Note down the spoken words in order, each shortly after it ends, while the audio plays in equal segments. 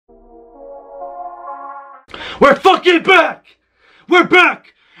We're fucking back! We're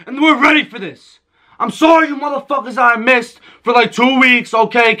back! And we're ready for this. I'm sorry you motherfuckers I missed for like 2 weeks,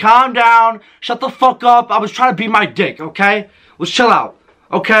 okay? Calm down. Shut the fuck up. I was trying to beat my dick, okay? Let's chill out,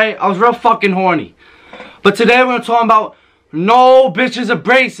 okay? I was real fucking horny. But today we're gonna talk about no bitches of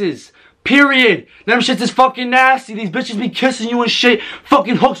braces. Period. Them shits is fucking nasty. These bitches be kissing you and shit.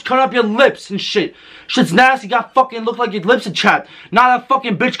 Fucking hooks cut up your lips and shit. Shit's nasty. Got fucking look like your lips are chapped. Now that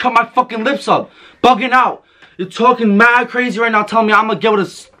fucking bitch cut my fucking lips up. Bugging out. You're talking mad crazy right now telling me I'm gonna get with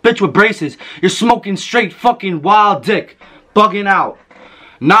a bitch with braces. You're smoking straight fucking wild dick. Bugging out.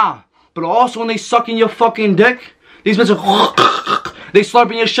 Nah. But also when they sucking your fucking dick, these bitches are they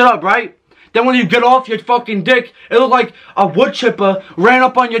slurping your shit up, right? Then when you get off your fucking dick, it look like a wood chipper ran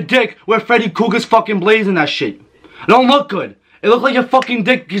up on your dick where Freddy Krueger's fucking blazing that shit. It don't look good. It look like your fucking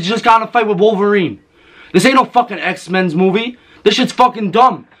dick just got in a fight with Wolverine. This ain't no fucking X-Men's movie. This shit's fucking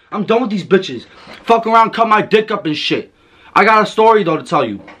dumb. I'm done with these bitches. Fuck around, cut my dick up and shit. I got a story though to tell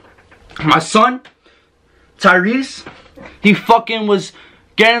you. My son, Tyrese, he fucking was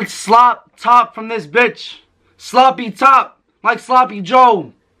getting slop top from this bitch. Sloppy top, like Sloppy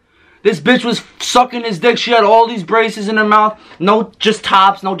Joe. This bitch was sucking his dick. She had all these braces in her mouth. No just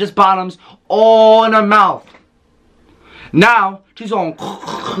tops, no just bottoms. All in her mouth. Now, she's on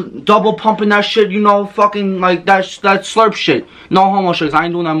double pumping that shit, you know, fucking like that slurp shit. No homo shit. I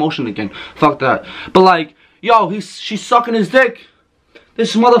ain't doing that motion again. Fuck that. But like, yo, she's sucking his dick.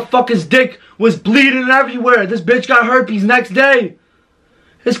 This motherfucker's dick was bleeding everywhere. This bitch got herpes next day.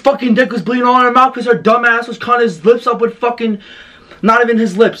 His fucking dick was bleeding all in her mouth because her dumb ass was cutting his lips up with fucking... Not even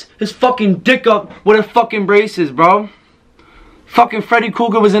his lips. His fucking dick up with her fucking braces, bro. Fucking Freddy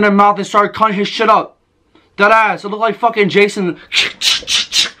Krueger was in her mouth and started cutting his shit up. That ass. It looked like fucking Jason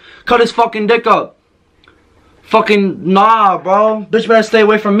cut his fucking dick up. Fucking nah, bro. Bitch better stay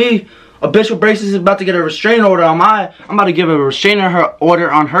away from me. A bitch with braces is about to get a restraining order on my... I'm about to give a restraining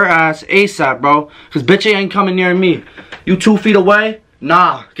order on her ass ASAP, bro. Because bitch ain't coming near me. You 2 feet away?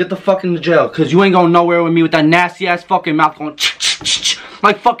 Nah. Get the fuck in the jail. Because you ain't going nowhere with me with that nasty ass fucking mouth going...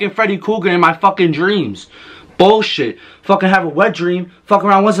 Like fucking Freddy Krueger in my fucking dreams. Bullshit. Fucking have a wet dream. Fuck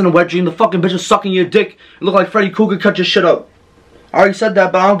around wasn't a wet dream. The fucking bitch was sucking your dick. It looked like Freddy Krueger cut your shit up. I already said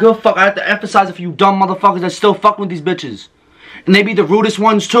that, but I don't give a fuck. I have to emphasize it for you dumb motherfuckers that still fucking with these bitches. And they be the rudest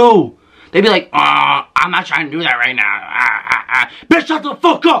ones too. They be like, I'm not trying to do that right now. Bitch, shut the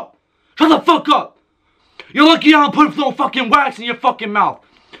fuck up. Shut the fuck up. You're lucky I don't put no fucking wax in your fucking mouth.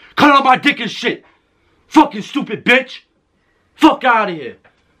 Cut out my dick and shit. Fucking stupid bitch. Fuck out of here.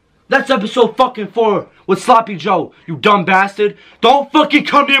 That's episode fucking 4 with Sloppy Joe, you dumb bastard. Don't fucking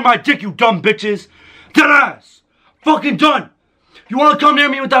come near my dick, you dumb bitches. Deadass. Fucking done. You wanna come near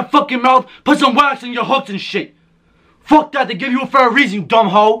me with that fucking mouth, put some wax in your hooks and shit. Fuck that, they give you it for a reason, you dumb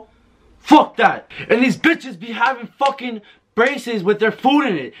hoe. Fuck that. And these bitches be having fucking braces with their food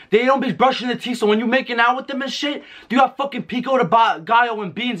in it. They don't be brushing their teeth, so when you making out with them and shit, you got fucking pico de gallo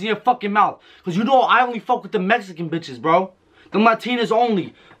and beans in your fucking mouth. Cause you know I only fuck with the Mexican bitches, bro. The Latinas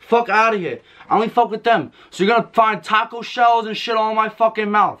only. Fuck out of here. I only fuck with them. So you're gonna find taco shells and shit all in my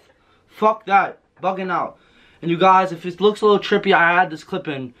fucking mouth. Fuck that. Bugging out. And you guys, if it looks a little trippy, I add this clip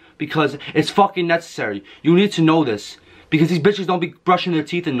in because it's fucking necessary. You need to know this. Because these bitches don't be brushing their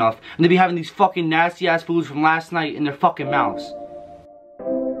teeth enough. And they be having these fucking nasty ass foods from last night in their fucking mouths.